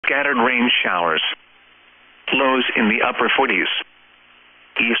scattered rain showers. Lows in the upper 40s.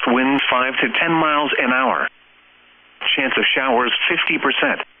 East winds 5 to 10 miles an hour. Chance of showers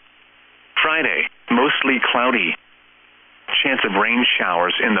 50%. Friday, mostly cloudy. Chance of rain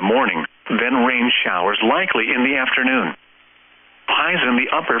showers in the morning, then rain showers likely in the afternoon. Highs in the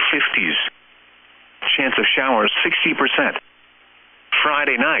upper 50s. Chance of showers 60%.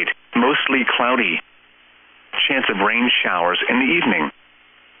 Friday night, mostly cloudy. Chance of rain showers in the evening.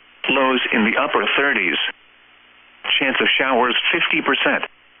 Lows in the upper 30s. Chance of showers 50%.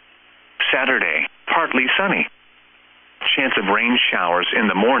 Saturday, partly sunny. Chance of rain showers in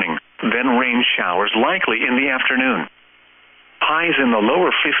the morning, then rain showers likely in the afternoon. Highs in the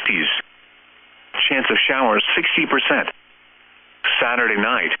lower 50s. Chance of showers 60%. Saturday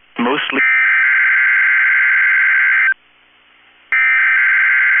night, mostly.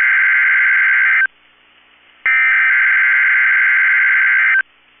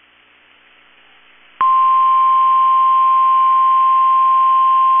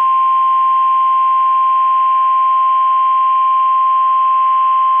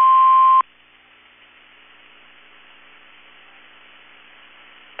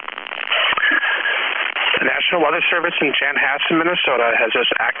 The National Weather Service in Chanhassen, Minnesota has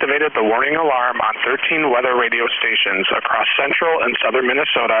just activated the warning alarm on 13 weather radio stations across central and southern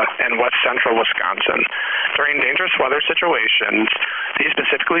Minnesota and west central Wisconsin. During dangerous weather situations, these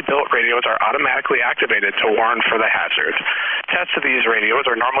specifically built radios are automatically activated to warn for the hazard. Tests of these radios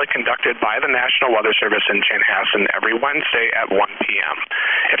are normally conducted by the National Weather Service in Chanhassen every Wednesday at 1 p.m.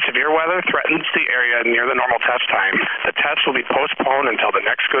 If severe weather threatens the area near the normal test time, the test will be postponed until the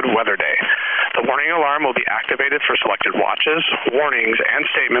next good weather day. The warning alarm will be activated for selected watches, warnings, and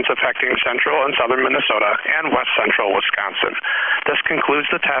statements affecting central and southern Minnesota and west central Wisconsin. This concludes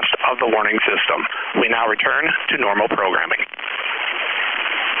the test of the warning system. We now return to normal programming.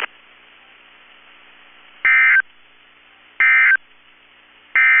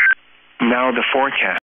 Now the forecast.